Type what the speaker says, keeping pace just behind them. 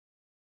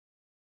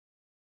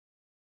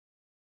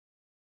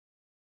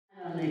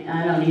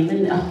I don't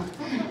even know.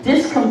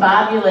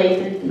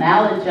 Discombobulated,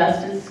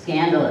 maladjusted,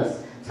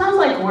 scandalous. Sounds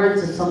like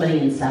words of somebody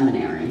in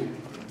seminary.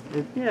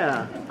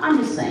 Yeah. I'm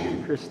just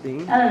saying.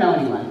 Christine. I don't know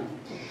anyone.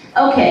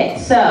 Okay,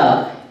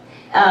 so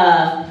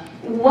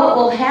what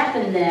will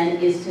happen then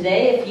is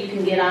today, if you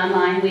can get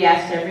online, we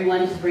asked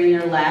everyone to bring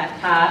their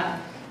laptop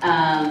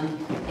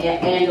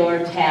and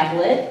or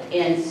tablet,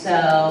 and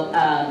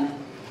so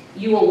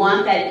you will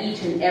want that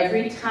each and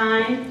every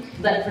time,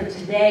 but for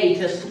today,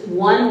 just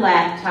one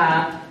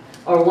laptop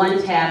or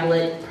one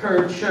tablet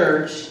per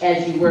church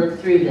as you work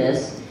through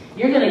this.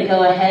 You're going to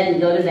go ahead and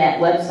go to that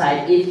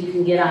website if you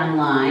can get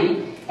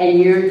online, and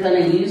you're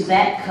going to use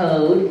that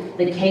code,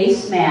 the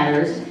case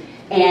matters,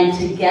 and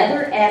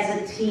together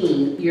as a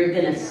team, you're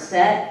going to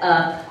set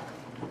up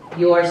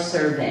your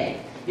survey.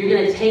 You're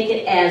going to take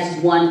it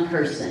as one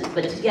person,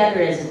 but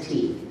together as a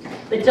team.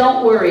 But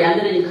don't worry, I'm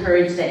going to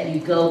encourage that you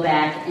go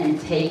back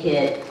and take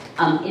it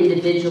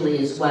individually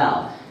as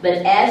well.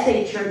 But as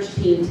a church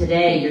team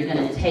today, you're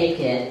going to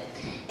take it,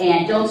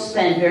 and don't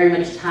spend very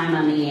much time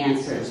on the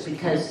answers,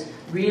 because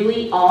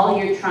really all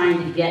you're trying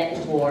to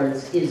get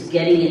towards is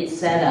getting it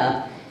set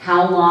up,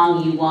 how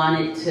long you want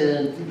it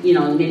to,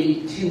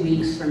 maybe 2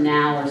 weeks from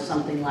now or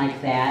something like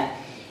that.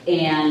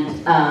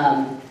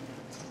 And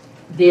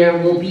there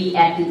will be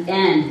at the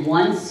end,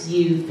 once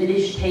you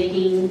finish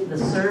taking the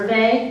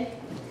survey,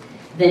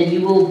 then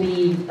you will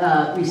be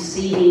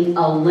receiving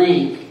a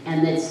link,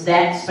 and it's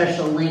that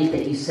special link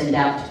that you send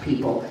out to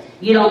people.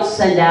 You don't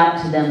send out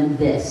to them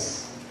this.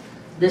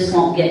 This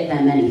won't get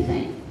them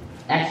anything.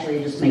 Actually,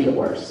 it'll just make it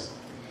worse.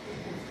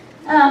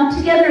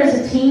 Together as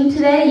a team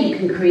today, you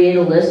can create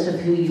a list of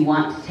who you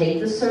want to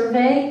take the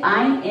survey.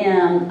 I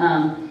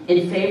am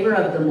in favor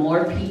of the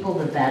more people,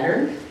 the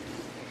better.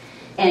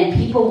 And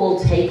people will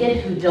take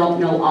it who don't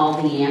know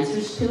all the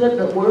answers to it,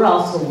 but we're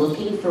also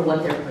looking for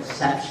what their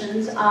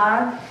perceptions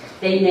are.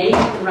 They may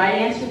have the right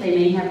answer, they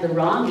may have the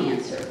wrong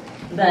answer,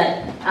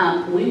 but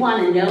we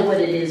want to know what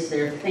it is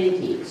they're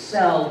thinking.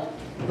 So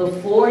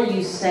before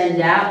you send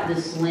out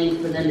this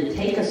link for them to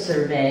take a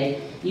survey,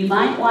 you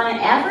might want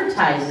to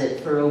advertise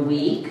it for a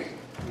week,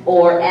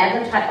 or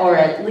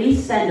at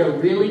least send a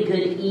really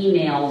good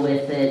email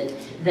with it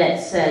that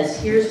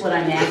says, here's what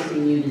I'm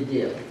asking you to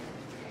do.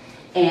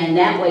 And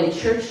that way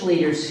church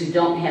leaders who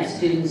don't have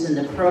students in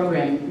the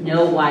program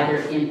know why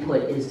their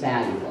input is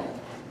valuable.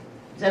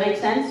 Does that make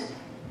sense?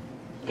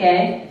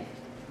 Okay?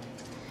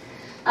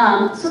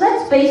 So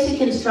that's basic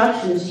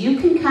instructions. You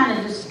can kind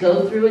of just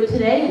go through it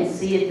today and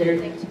see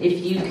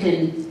if you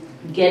can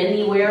get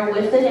anywhere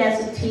with it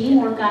as a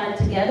team, work on it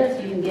together.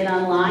 If you can get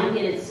online,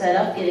 get it set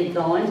up, get it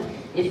going.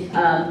 If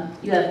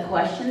you have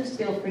questions,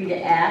 feel free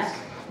to ask.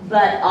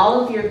 But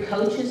all of your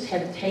coaches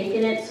have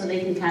taken it so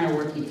they can kind of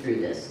work you through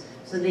this.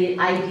 So the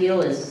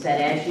ideal is that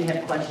as you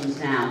have questions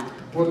now,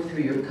 work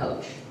through your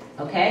coach.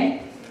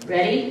 Okay?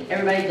 Ready?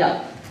 Everybody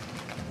go.